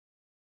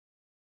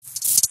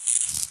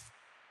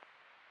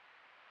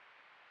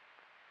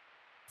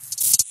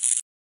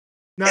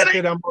not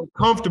that I'm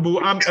uncomfortable.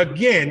 I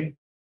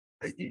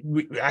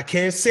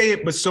can't say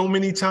it, but so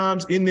many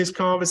times in this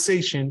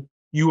conversation,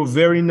 you are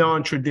very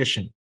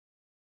non-traditional.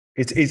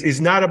 It's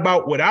not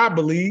about what I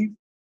believe.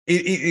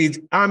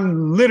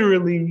 I'm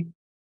literally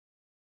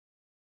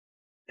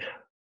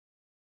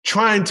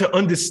trying to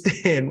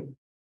understand.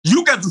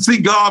 You got to see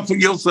God for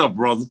yourself,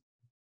 brother.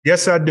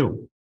 Yes, I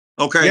do.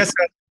 Okay. Yes,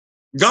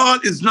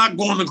 God is not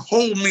going to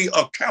hold me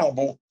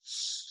accountable,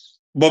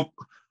 but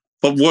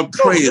for what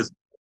praise.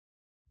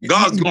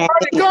 God is going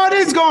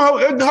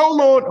to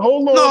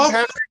hold on. No.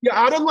 Pastor, you're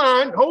out of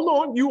line. Hold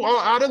on. You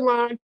are out of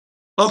line.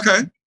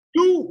 Okay.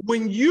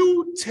 When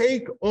you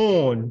take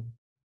on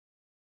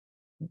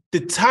the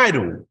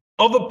title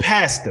of a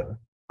pastor,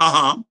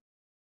 and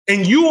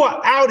you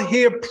are out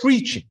here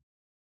preaching,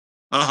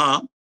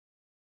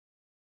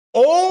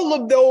 all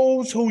of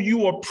those who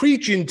you are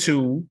preaching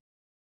to,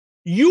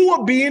 you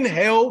are being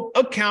held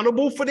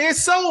accountable for their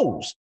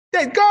souls.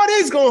 That God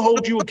is going to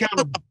hold you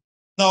accountable.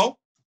 No.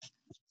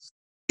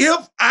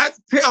 If I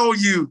tell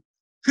you,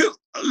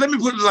 let me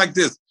put it like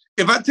this.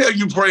 If I tell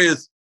you,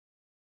 praise,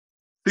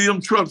 see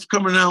them trucks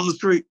coming down the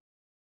street?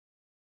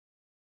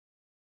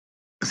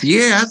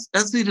 Yeah, I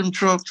see them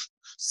trucks.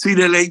 See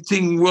that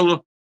 18-wheeler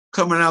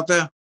coming out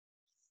there?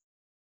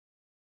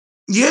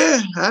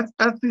 Yeah, I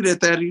see that,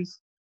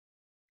 Thaddeus.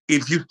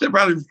 If you step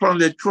out in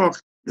front of that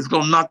truck, it's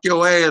going to knock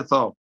your ass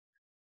off.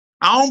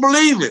 I don't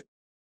believe it.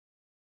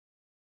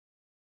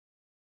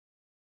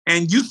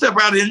 And you step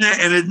out in there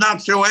and it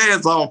knocks your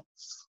ass off,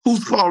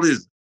 whose fault is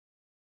it?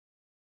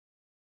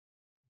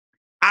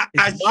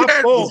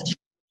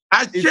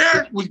 I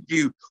shared with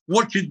you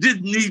what you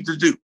didn't need to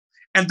do.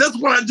 And that's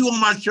what I do on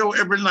my show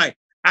every night.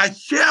 I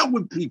share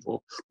with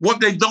people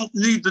what they don't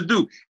need to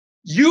do.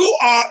 You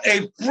are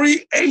a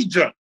free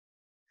agent.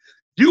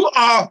 You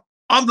are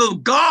under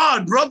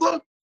God,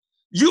 brother.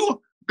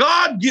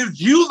 God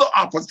gives you the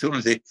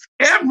opportunity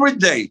every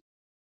day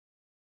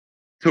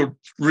to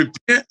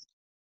repent,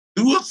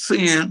 do a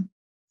sin,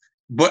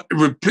 but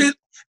repent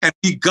and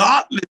be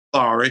godly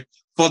sorry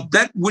for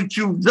that which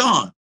you've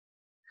done.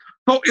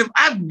 So if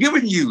I've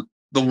given you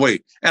the way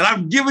and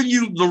I've given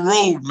you the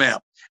roadmap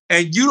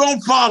and you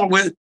don't follow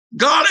it,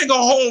 God ain't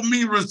gonna hold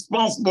me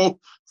responsible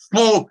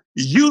for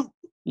you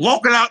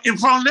walking out in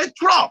front of that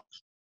truck.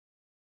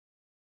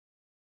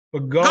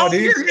 But God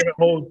is going to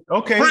hold.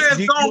 Okay,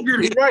 you're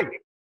right.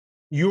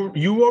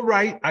 You are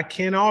right. I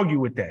can't argue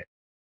with that.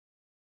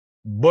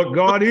 But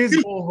God is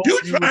going to hold you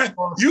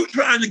responsible. You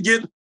trying to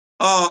get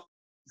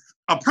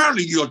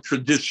apparently you're a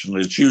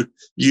traditionalist.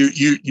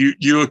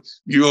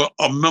 You're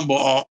a member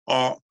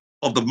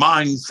of the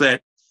mindset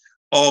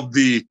of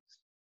the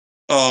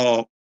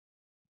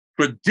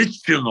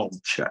traditional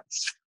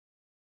church.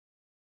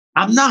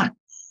 I'm not.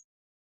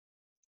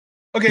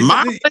 Okay,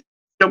 my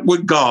relationship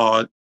with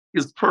God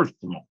is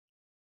personal.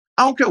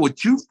 I don't care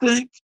what you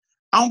think.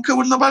 I don't care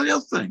what nobody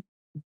else thinks.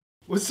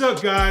 What's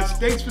up, guys?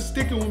 Thanks for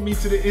sticking with me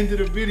to the end of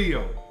the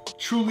video.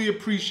 Truly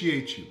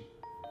appreciate you.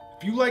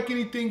 If you like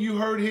anything you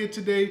heard here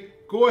today,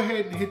 go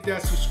ahead and hit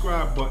that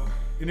subscribe button.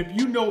 And if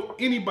you know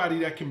anybody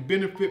that can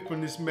benefit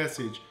from this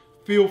message,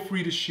 feel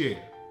free to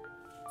share.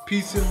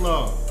 Peace and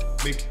love.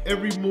 Make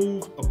every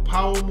move a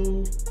power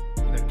move.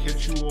 And I'll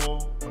catch you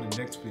all on the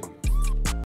next video.